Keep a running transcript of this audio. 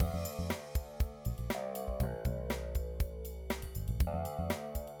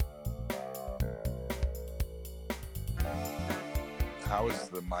How is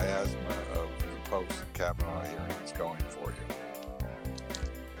the miasma of the post-Kavanaugh hearings going for you?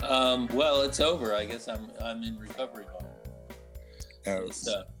 Well, it's over. I guess I'm in recovery mode.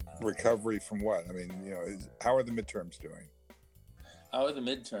 Recovery from what? I mean, how are the midterms doing? How are the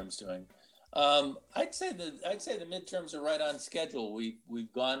midterms doing? I'd say the midterms are right on schedule.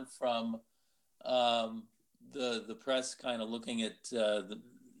 We've gone from the press kind of looking at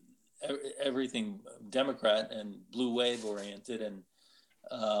everything Democrat and blue wave oriented, and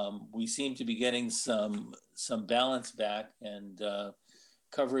we seem to be getting some balance back and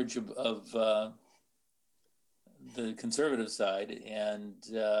coverage of the conservative side, and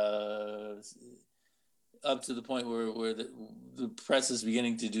up to the point where the press is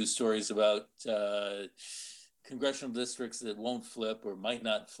beginning to do stories about congressional districts that won't flip or might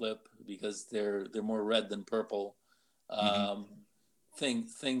not flip because they're more red than purple,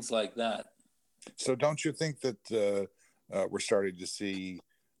 things like that. So don't you think that we're starting to see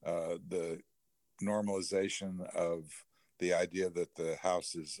the normalization of the idea that the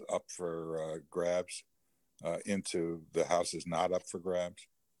House is up for grabs into the House is not up for grabs?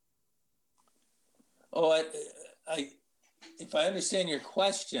 Oh, I if I understand your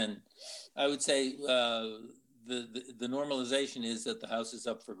question, I would say the normalization is that the House is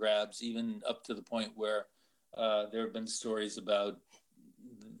up for grabs, even up to the point where there have been stories about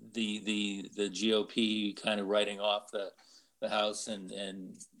the GOP kind of writing off the House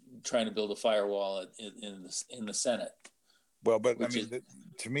and trying to build a firewall in the Senate. Well, but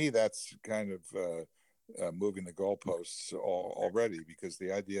to me, that's kind of moving the goalposts already, because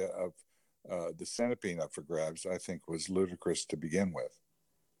the idea of the Senate being up for grabs, I think, was ludicrous to begin with.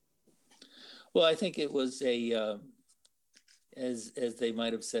 Well, I think it was as they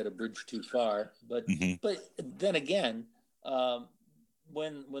might have said, a bridge too far. But but then again,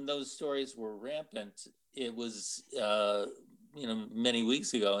 when those stories were rampant, it was many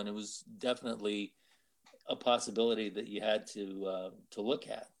weeks ago, and it was definitely a possibility that you had to look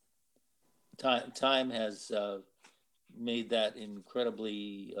at. Time has made that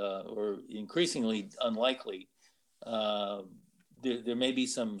incredibly or increasingly unlikely. There may be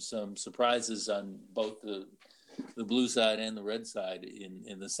some surprises on both the blue side and the red side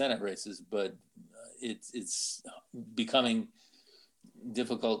in the Senate races, but it's becoming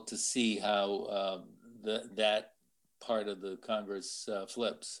difficult to see how that part of the Congress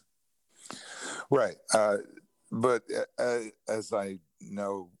flips. Right. But as I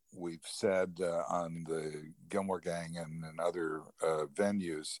know we've said on the Gilmore Gang and in other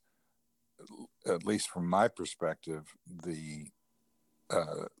venues, at least from my perspective, the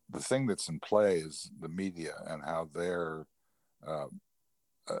thing that's in play is the media and how they're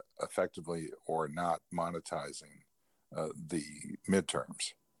effectively or not monetizing the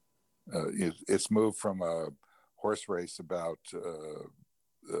midterms. It's moved from a horse race about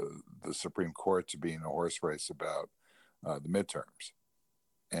the Supreme Court to being a horse race about the midterms.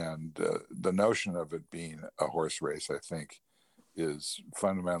 And the notion of it being a horse race, I think, is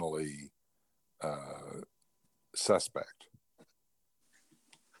fundamentally suspect.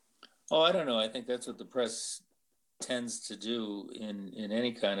 Oh, I don't know. I think that's what the press tends to do in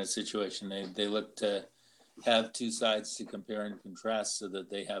any kind of situation. They look to have two sides to compare and contrast so that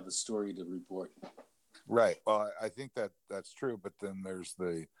they have a story to report. Right. Well, I think that's true. But then there's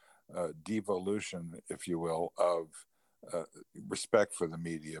the devolution, if you will, of respect for the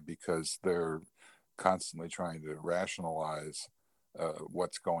media, because they're constantly trying to rationalize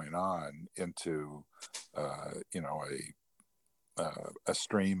what's going on into a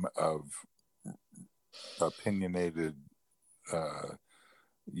stream of opinionated,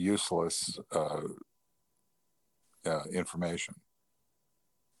 useless information.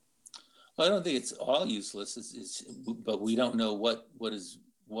 Well, I don't think it's all useless. But we don't know what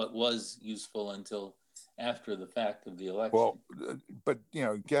was useful until after the fact of the election. Well, but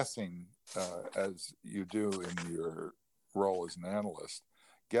guessing as you do in your role as an analyst,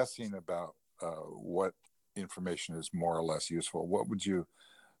 guessing about what information is more or less useful. What would you?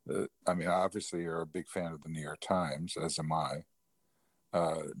 Obviously, you're a big fan of the New York Times, as am I.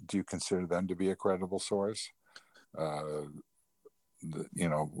 Do you consider them to be a credible source?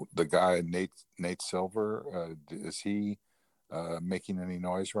 The guy Nate Silver, is he making any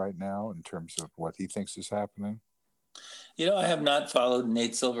noise right now in terms of what he thinks is happening? I have not followed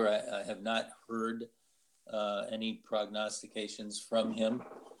Nate Silver. I have not heard any prognostications from him,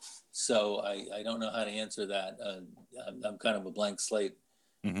 so I don't know how to answer that. I'm kind of a blank slate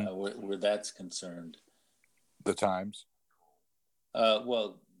where that's concerned. The Times?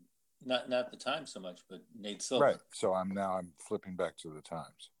 Well, not the Times so much, but Nate Silver. Right. So I'm flipping back to the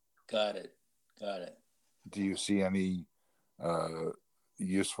Times. Got it. Do you see any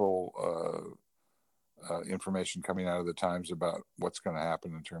useful information coming out of the Times about what's going to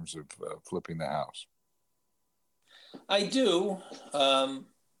happen in terms of flipping the House? I do. At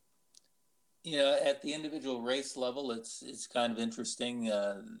the individual race level, it's kind of interesting.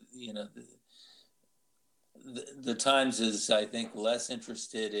 The Times is, I think, less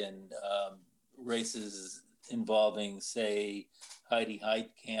interested in races involving, say, Heidi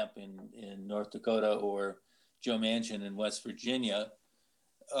Heitkamp in North Dakota or Joe Manchin in West Virginia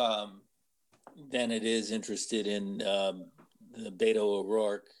than it is interested in the Beto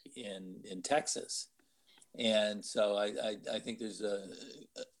O'Rourke in Texas. And so I think there's a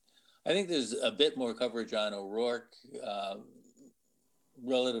bit more coverage on O'Rourke,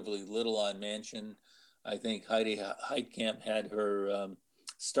 relatively little on Manchin. I think Heidi Heitkamp had her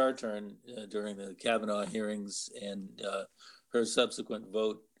star turn during the Kavanaugh hearings, and her subsequent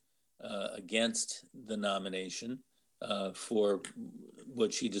vote against the nomination for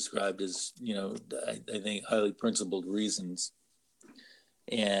what she described as, I think, highly principled reasons.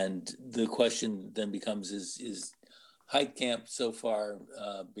 And the question then becomes, is Heitkamp so far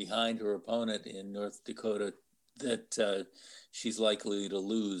behind her opponent in North Dakota that she's likely to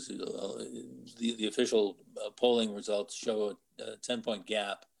lose? The official polling results show a 10-point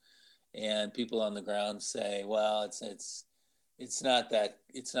gap, and people on the ground say, well, it's not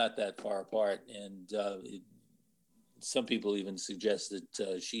that far apart, and some people even suggest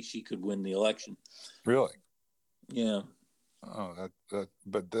that she could win the election. Really? Yeah. Oh,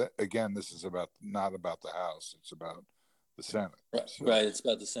 again, this is not about the House. It's about the Senate. Right. So right. It's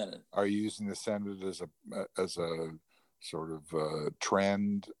about the Senate. Are you using the Senate as a sort of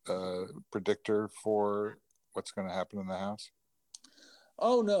trend predictor for what's going to happen in the House?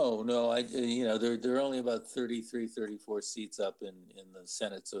 Oh, no. There are only about 33, 34 seats up in the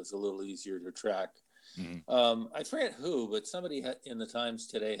Senate, so it's a little easier to track. Mm-hmm. I forget who, but somebody in the Times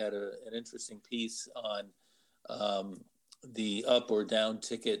today had an interesting piece on the up or down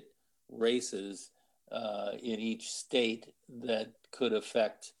ticket races in each state that could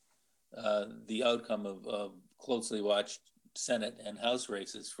affect the outcome of closely watched Senate and House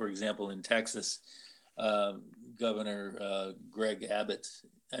races. For example, in Texas, Governor Greg Abbott,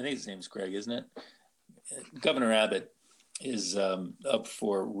 I think his name's Greg, isn't it? Governor Abbott is up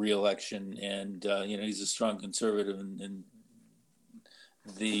for re-election, and he's a strong conservative, and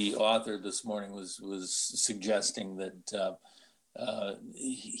the author this morning was suggesting that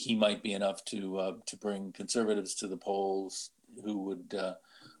he might be enough to bring conservatives to the polls who would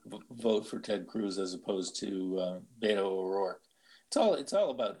vote for Ted Cruz as opposed to Beto O'Rourke. It's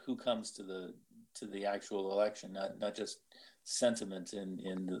all about who comes to the actual election, not just sentiment in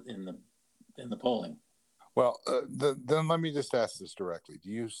the polling. Well, then let me just ask this directly.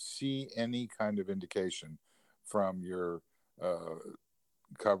 Do you see any kind of indication from your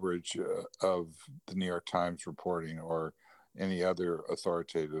coverage of the New York Times reporting or any other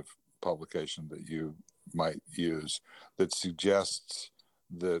authoritative publication that you might use that suggests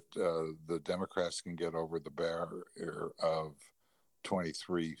that the Democrats can get over the barrier of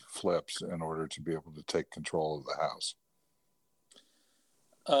 23 flips in order to be able to take control of the House?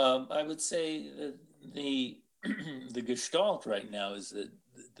 I would say that the gestalt right now is that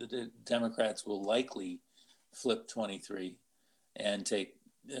the Democrats will likely flip 23 and take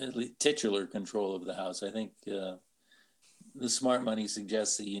titular control of the House. I think the smart money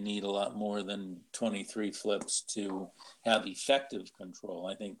suggests that you need a lot more than 23 flips to have effective control.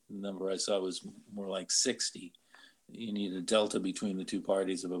 I think the number I saw was more like 60. You need a delta between the two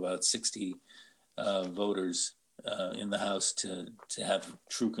parties of about 60 voters in the House to have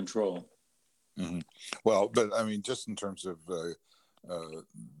true control. Mm-hmm. Well, but I mean, just in terms of the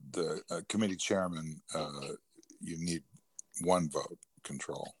committee chairman, you need one vote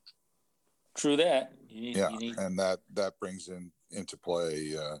control. True that. And that brings into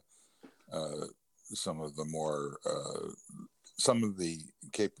play some of the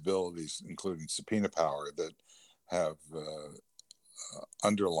capabilities, including subpoena power, that have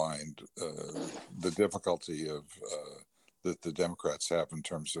underlined the difficulty of that the Democrats have in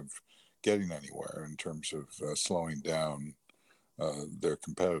terms of getting anywhere, in terms of slowing down their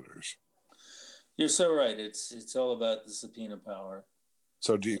competitors. You're so right. It's all about the subpoena power.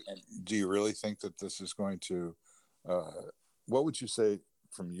 So do you really think that this is going to? What would you say,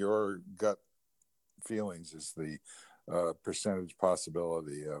 from your gut feelings, is the percentage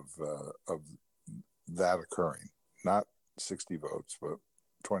possibility of that occurring? Not 60 votes, but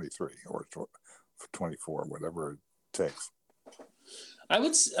 23 or 24, whatever it takes. I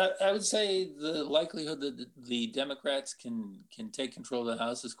would say the likelihood that the Democrats can take control of the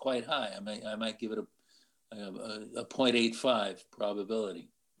House is quite high. I might give it a 0.85 probability.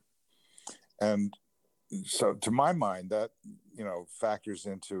 And so, to my mind, that factors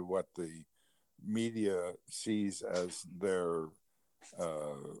into what the media sees as their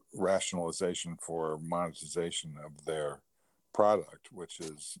rationalization for monetization of their product, which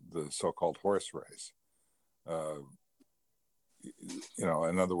is the so-called horse race.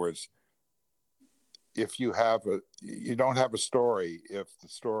 In other words, if you don't have a story if the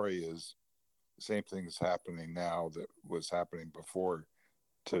story is the same thing is happening now that was happening before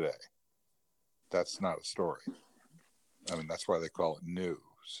today. That's not a story. I mean, that's why they call it news.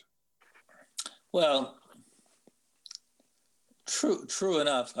 Well, true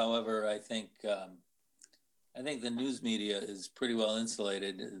enough. However, I think the news media is pretty well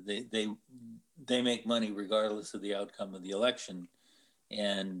insulated. They make money regardless of the outcome of the election,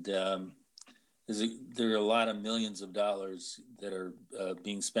 and there are a lot of millions of dollars that are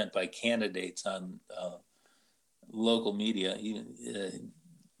being spent by candidates on local media, even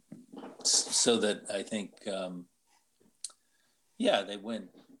so that I think, they win.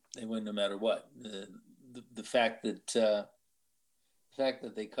 They win no matter what. The fact that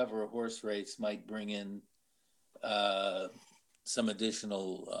they cover a horse race might bring in some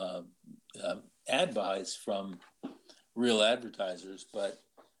additional ad buys from real advertisers, but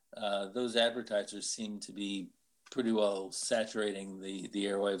those advertisers seem to be pretty well saturating the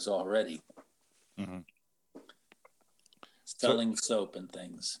airwaves already. Mm-hmm. Selling soap and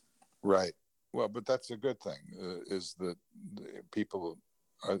things. Right. Well, but that's a good thing, is that people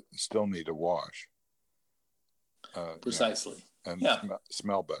still need to wash. Precisely. And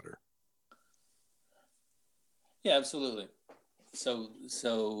smell better. Yeah, absolutely. So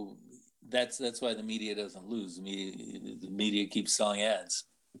that's why the media doesn't lose. The media keeps selling ads.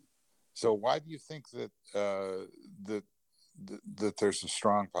 So why do you think that that there's a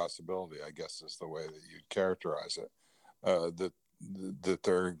strong possibility, I guess is the way that you'd characterize it, that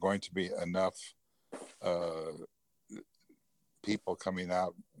there are going to be enough people coming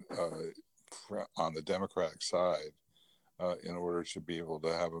out on the Democratic side in order to be able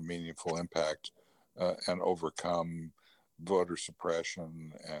to have a meaningful impact and overcome voter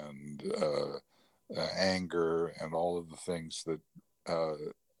suppression and anger and all of the things that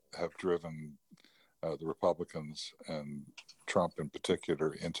have driven the Republicans and Trump in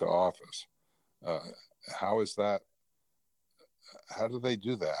particular into office? How is that? How do they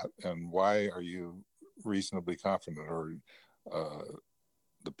do that? And why are you reasonably confident, or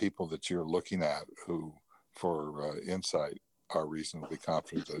the people that you're looking at who for insight are reasonably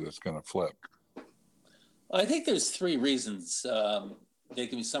confident that it's going to flip? I think there's three reasons. They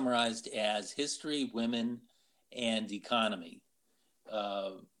can be summarized as history, women, and economy.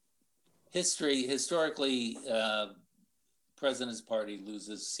 Historically, President's Party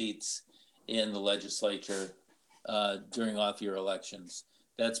loses seats in the legislature during off-year elections.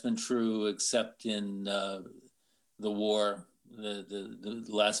 That's been true except in the war, the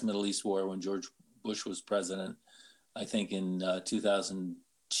last Middle East war when George Bush was president, I think in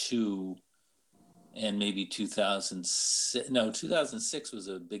 2002 and maybe 2006. No, 2006 was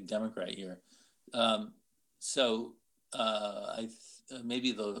a big Democrat year.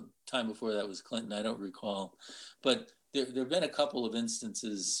 Maybe the time before that was Clinton. I don't recall. But there have been a couple of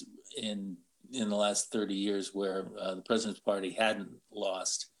instances in the last 30 years where the President's Party hadn't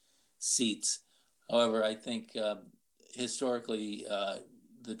lost seats. However, I think historically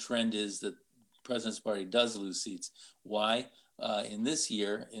the trend is that the President's Party does lose seats. Why? In this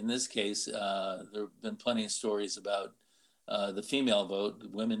case, there have been plenty of stories about the female vote,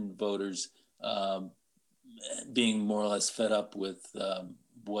 women voters being more or less fed up with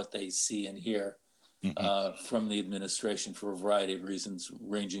what they see and hear from the administration for a variety of reasons,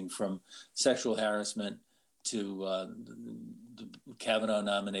 ranging from sexual harassment to the Kavanaugh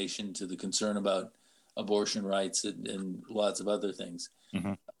nomination to the concern about abortion rights and lots of other things.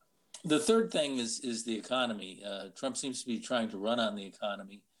 Mm-hmm. The third thing is the economy. Trump seems to be trying to run on the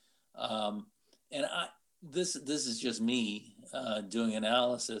economy, and this is just me doing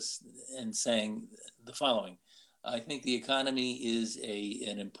analysis and saying the following. I think the economy is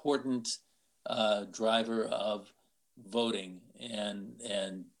an important driver of voting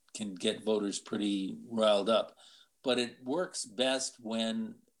and can get voters pretty riled up, but it works best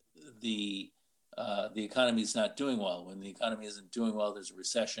when the economy is not doing well. When the economy isn't doing well, there's a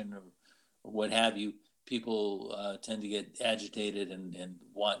recession or what have you, people tend to get agitated and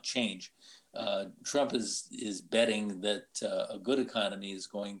want change. Trump is betting that a good economy is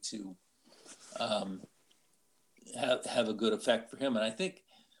going to have a good effect for him, and I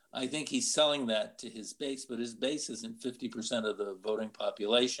think he's selling that to his base, but his base isn't 50% of the voting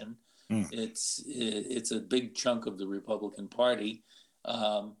population. Mm. It's a big chunk of the Republican Party,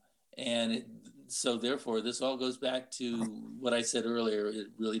 so therefore this all goes back to what I said earlier. It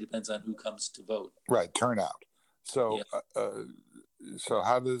really depends on who comes to vote. Right, turnout. So, Yeah. So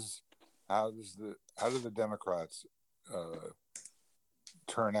how do the Democrats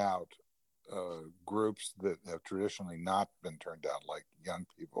turn out groups that have traditionally not been turned out, like young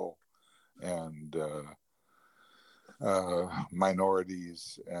people and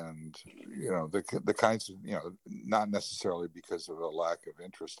minorities, and the kinds of not necessarily because of a lack of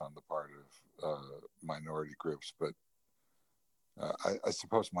interest on the part of minority groups, but I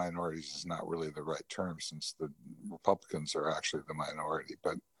suppose minorities is not really the right term, since the Republicans are actually the minority.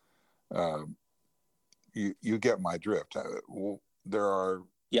 But you get my drift. There are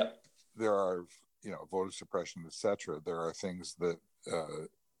voter suppression, etc. There are things that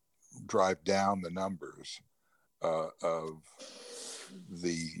drive down the numbers of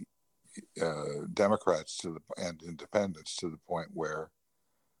the Democrats and independents to the point where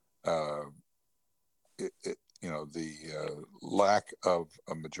the lack of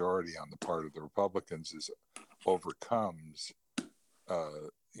a majority on the part of the Republicans overcomes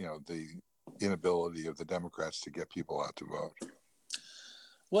the inability of the Democrats to get people out to vote.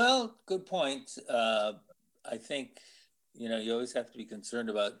 Well, good point. I think you always have to be concerned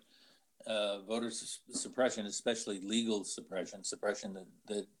about voter suppression, especially legal suppression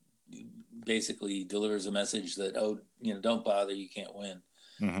that basically delivers a message that don't bother, you can't win.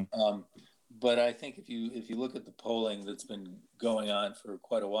 Mm-hmm. But I think if you look at the polling that's been going on for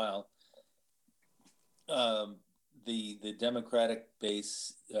quite a while, the Democratic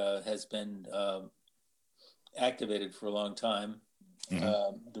base has been activated for a long time.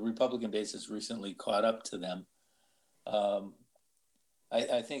 Mm-hmm. The Republican base has recently caught up to them.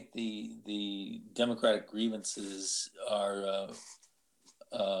 I think the Democratic grievances are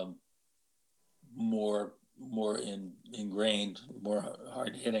more ingrained, more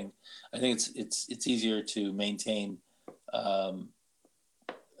hard hitting. I think it's easier to maintain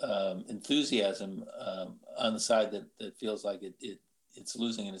enthusiasm on the side that feels like it's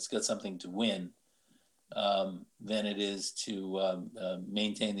losing and it's got something to win, than it is to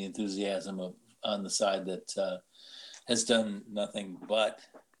maintain the enthusiasm on the side that has done nothing but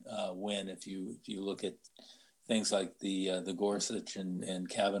win. If you look at things like the Gorsuch and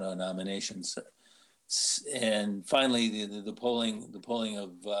Kavanaugh nominations, and finally the polling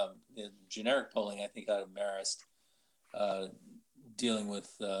of generic polling, I think out of Marist, dealing with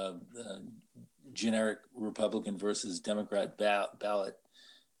generic Republican versus Democrat ballot,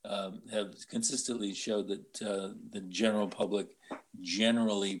 have consistently showed that the general public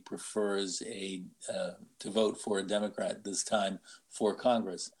generally prefers to vote for a Democrat this time for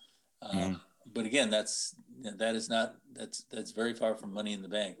Congress. Mm-hmm. But again, that's very far from money in the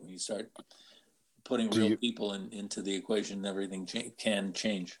bank. When you start putting real people into the equation, everything can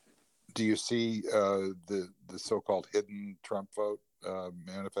change. Do you see the so-called hidden Trump vote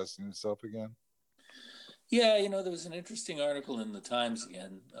manifesting itself again? Yeah, there was an interesting article in the Times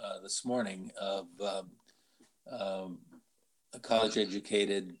again this morning of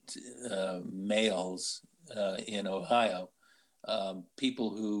college-educated males in Ohio, people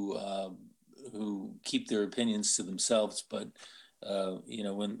who keep their opinions to themselves, but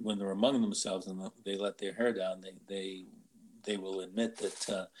when they're among themselves and they let their hair down, they will admit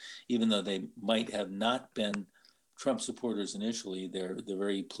that even though they might have not been Trump supporters initially, they're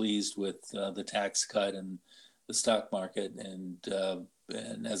very pleased with the tax cut and the stock market, and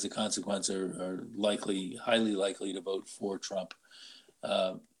as a consequence are highly likely to vote for Trump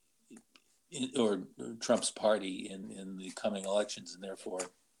or Trump's party in the coming elections, and therefore.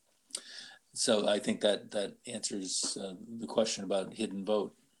 So I think that answers the question about hidden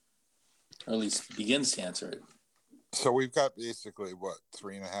vote, or at least begins to answer it. So we've got basically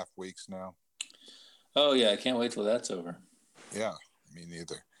 3.5 weeks now. Oh yeah, I can't wait till that's over. Yeah, me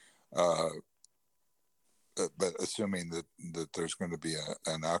neither. But assuming that there's going to be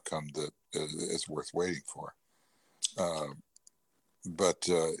an outcome that is worth waiting for. But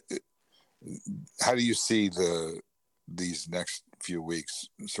how do you see these next few weeks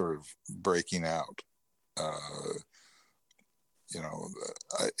sort of breaking out?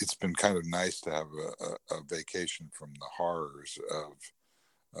 It's been kind of nice to have a vacation from the horrors of,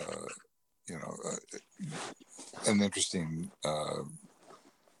 an interesting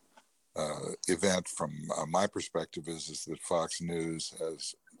event from my perspective is that Fox News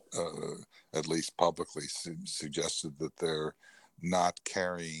has at least publicly suggested that they're not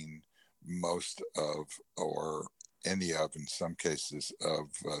carrying most of, or any of, in some cases, of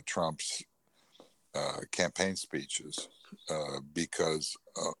Trump's campaign speeches because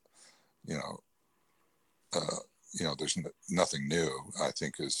you know, there's nothing new, I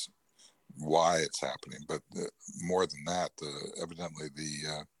think, is why it's happening. But more than that, evidently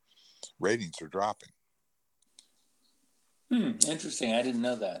the ratings are dropping. Interesting. I didn't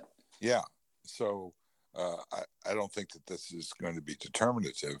know that. Yeah. So I don't think that this is going to be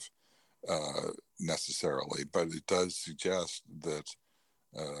determinative necessarily, but it does suggest that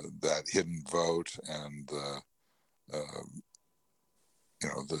that hidden vote and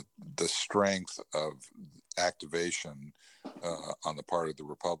the strength of activation on the part of the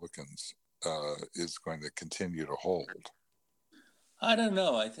Republicans is going to continue to hold. I don't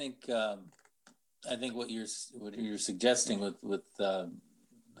know. I think what you're suggesting with the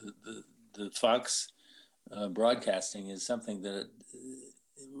Fox broadcasting is something that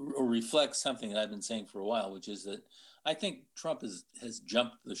reflects something that I've been saying for a while, which is that I think Trump has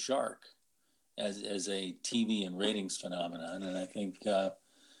jumped the shark as a TV and ratings phenomenon, and I think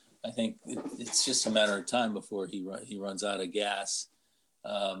it's just a matter of time before he runs out of gas,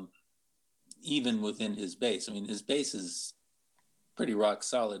 even within his base. I mean, his base is pretty rock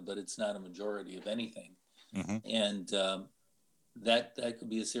solid, but it's not a majority of anything, and that could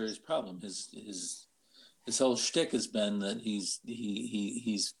be a serious problem. His whole shtick has been that he's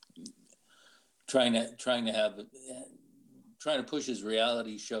trying to push his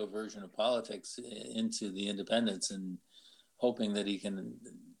reality show version of politics into the independents and hoping that he can,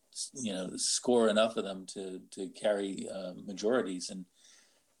 score enough of them to carry majorities. And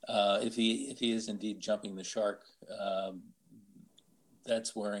if he is indeed jumping the shark,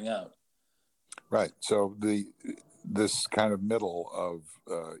 that's wearing out. Right. So this kind of middle of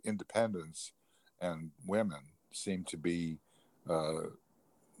independence and women seem to be,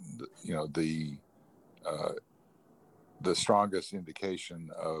 the strongest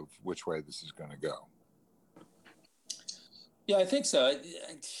indication of which way this is going to go. Yeah, I think so.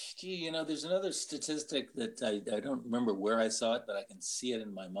 There's another statistic that I don't remember where I saw it, but I can see it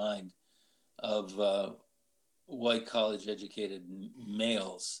in my mind of white college-educated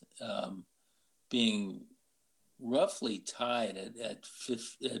males being roughly tied at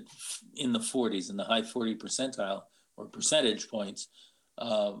in the 40s, in the high 40 percentile or percentage points,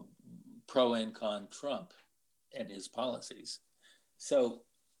 pro and con Trump and his policies. So,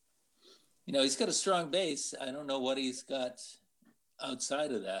 he's got a strong base. I don't know what he's got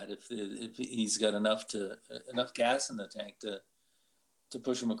outside of that. If he's got enough gas in the tank to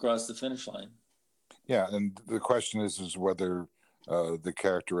push him across the finish line. Yeah, and the question is whether the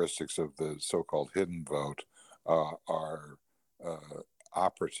characteristics of the so-called hidden vote are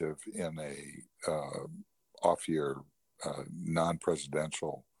operative in a off-year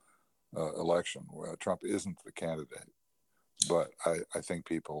non-presidential election. Well, Trump isn't the candidate, but I think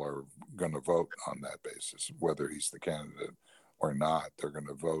people are going to vote on that basis. Whether he's the candidate or not, they're going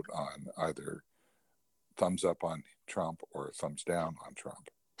to vote on either thumbs up on Trump or thumbs down on Trump.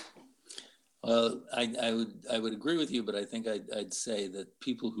 Well, I would agree with you, but I think I'd say that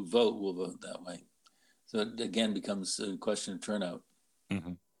people who vote will vote that way. So it again becomes a question of turnout.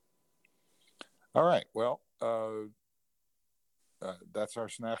 Mm-hmm. All right. Well, that's our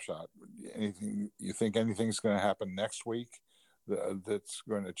snapshot. You think anything's going to happen next week that's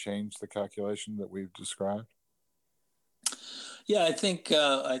going to change the calculation that we've described? Yeah, I think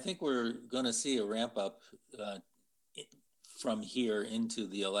we're going to see a ramp up from here into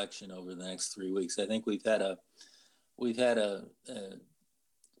the election over the next 3 weeks. I think we've had a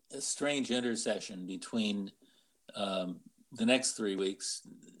strange intercession between the next 3 weeks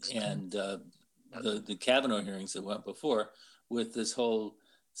and the Kavanaugh hearings that went before, with this whole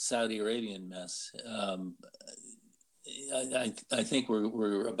Saudi Arabian mess. I think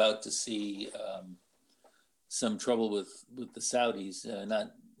we're about to see some trouble with the Saudis,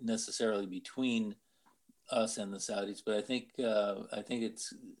 not necessarily between us and the Saudis, but I think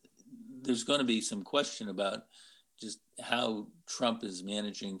there's going to be some question about just how Trump is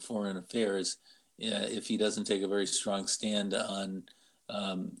managing foreign affairs if he doesn't take a very strong stand on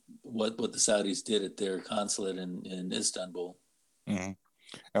what the Saudis did at their consulate in Istanbul. Mm-hmm.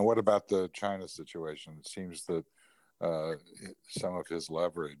 And what about the China situation? It seems that some of his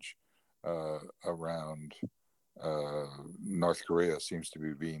leverage around North Korea seems to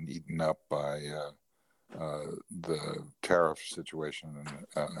be being eaten up by the tariff situation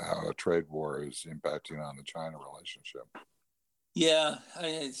and how a trade war is impacting on the China relationship. Yeah,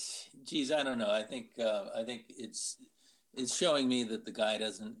 I don't know. I think it's showing me that the guy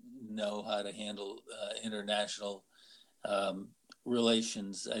doesn't know how to handle international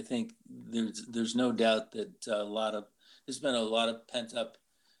relations. I think there's no doubt that there's been a lot of pent up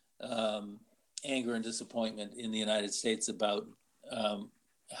anger and disappointment in the United States about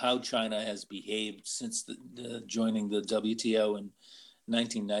how China has behaved since joining the WTO in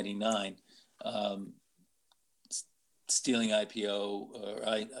 1999, stealing IPO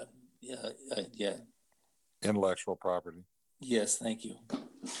or yeah, intellectual property. Yes, thank you.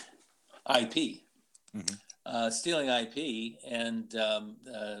 IP, stealing IP, and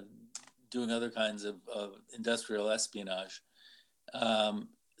doing other kinds of industrial espionage.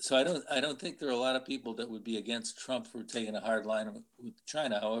 So I don't think there are a lot of people that would be against Trump for taking a hard line with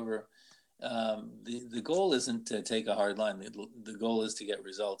China. However, the goal isn't to take a hard line. The goal is to get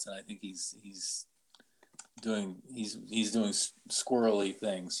results, and I think he's doing squirrely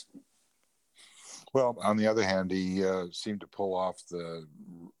things. Well, on the other hand, he seemed to pull off the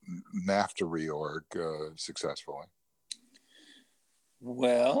NAFTA reorg successfully.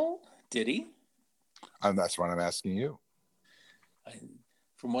 Well, did he? And that's what I'm asking you.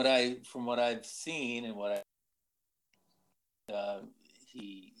 From what I've seen and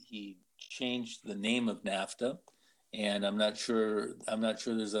he changed the name of NAFTA, and I'm not sure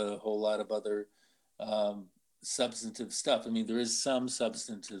there's a whole lot of other substantive stuff. I mean, there is some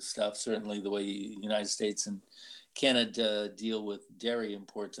substantive stuff. Certainly, the way the United States and Canada deal with dairy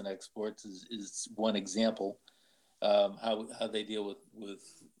imports and exports is one example. How they deal with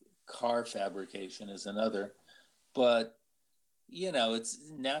car fabrication is another. But it's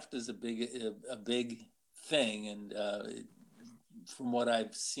NAFTA is a big thing, and from what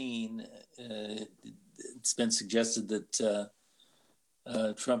I've seen, it's been suggested that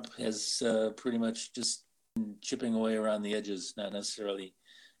Trump has pretty much just been chipping away around the edges, not necessarily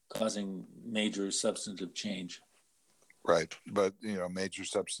causing major substantive change. Right, but major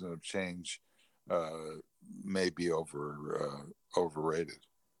substantive change may be overrated.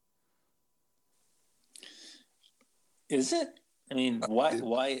 Is it? I mean,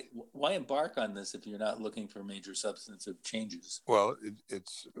 why embark on this if you're not looking for major substantive changes? Well,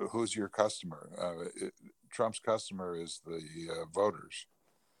 it's who's your customer? Trump's customer is the voters,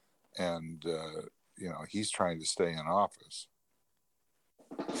 and he's trying to stay in office.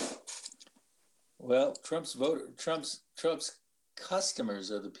 Well, Trump's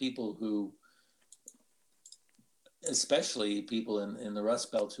customers are the people who, especially people in the Rust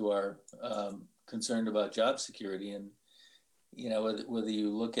Belt, who are concerned about job security. And whether you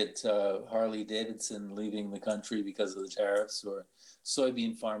look at Harley Davidson leaving the country because of the tariffs, or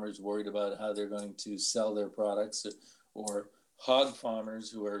soybean farmers worried about how they're going to sell their products, or hog farmers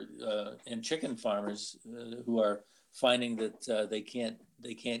who are and chicken farmers who are finding that they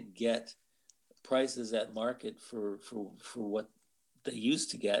can't get prices at market for what they used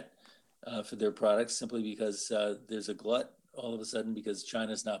to get for their products, simply because there's a glut all of a sudden because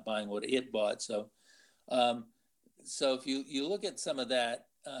China's not buying what it bought. So if you look at some of that,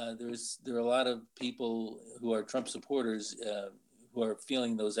 there are a lot of people who are Trump supporters who are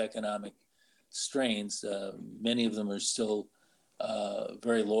feeling those economic strains. Many of them are still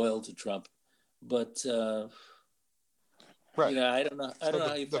very loyal to Trump, but right. I don't know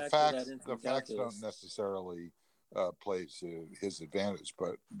how you factor that into the facts don't necessarily play to his advantage,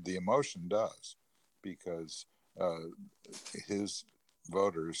 but the emotion does, because his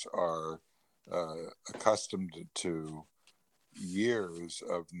voters are accustomed to years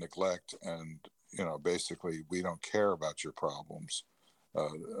of neglect, and basically, we don't care about your problems. I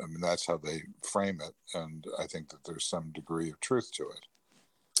mean, that's how they frame it, and I think that there's some degree of truth to it.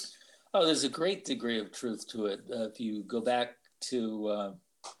 Oh, there's a great degree of truth to it. If you go back to,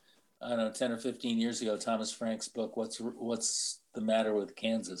 10 or 15 years ago, Thomas Frank's book, What's the Matter with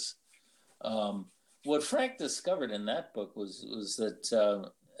Kansas? What Frank discovered in that book was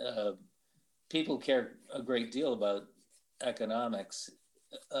that people care a great deal about economics,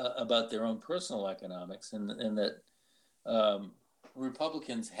 about their own personal economics, and that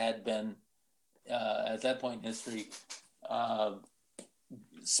Republicans had been, at that point in history,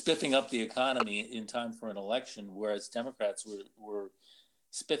 spiffing up the economy in time for an election, whereas Democrats were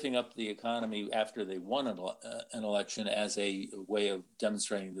spiffing up the economy after they won an election as a way of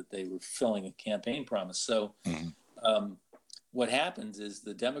demonstrating that they were fulfilling a campaign promise. So what happens is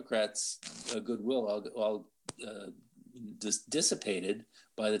the Democrats' goodwill all dissipated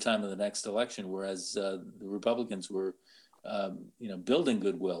by the time of the next election, whereas the Republicans were building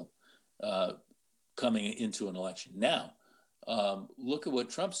goodwill coming into an election. Now, look at what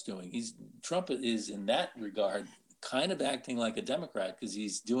Trump's doing. Trump is, in that regard, kind of acting like a Democrat, because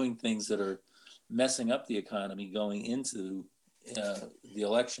he's doing things that are messing up the economy going into the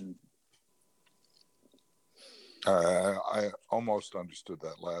election. I almost understood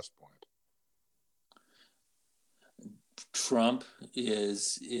that last point. Trump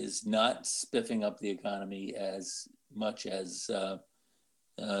is not spiffing up the economy as much as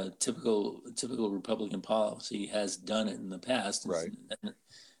typical Republican policy has done it in the past. Right.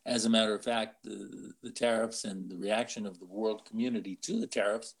 As a matter of fact, the tariffs and the reaction of the world community to the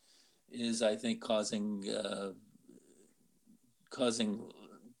tariffs is, I think, causing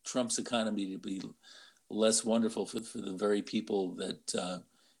Trump's economy to be less wonderful for the very people that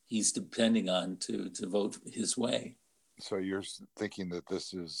he's depending on to vote his way. So you're thinking that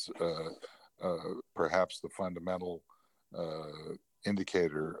this is perhaps the fundamental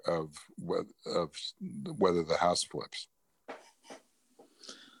indicator of whether the House flips?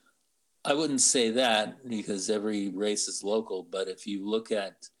 I wouldn't say that, because every race is local. But if you look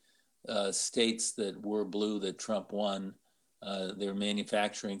at states that were blue that Trump won, they're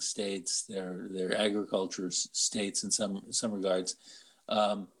manufacturing states, they're agriculture states in some regards.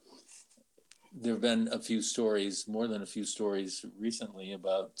 There have been a few stories, more than a few stories recently,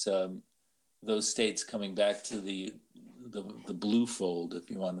 about those states coming back to the blue fold, if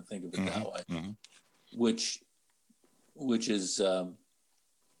you want to think of it that way, which is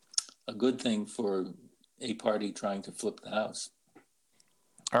a good thing for a party trying to flip the House.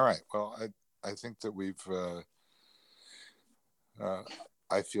 All right. Well, I think that we've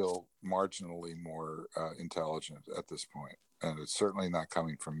I feel marginally more intelligent at this point, and it's certainly not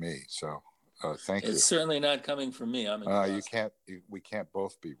coming from me. So thank you. It's certainly not coming from me. I'm exhausted. We can't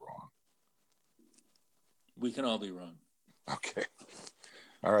both be wrong. We can all be wrong. Okay.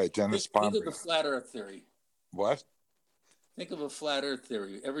 All right, Dennis Think of the flat Earth theory. What? Think of a flat Earth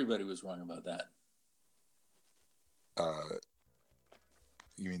theory. Everybody was wrong about that.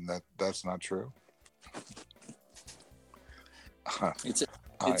 You mean that's not true? It's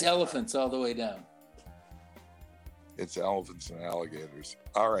elephants all the way down. It's elephants and alligators.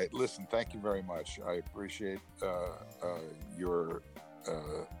 All right, listen, thank you very much. I appreciate your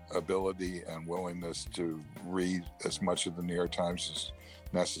ability and willingness to read as much of the New York Times as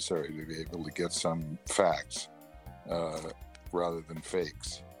necessary to be able to get some facts rather than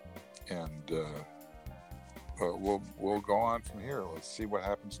fakes. And we'll go on from here. Let's see what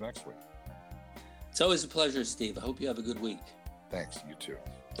happens next week. It's always a pleasure, Steve. I hope you have a good week. Thanks. You too.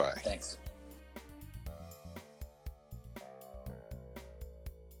 Bye. Thanks.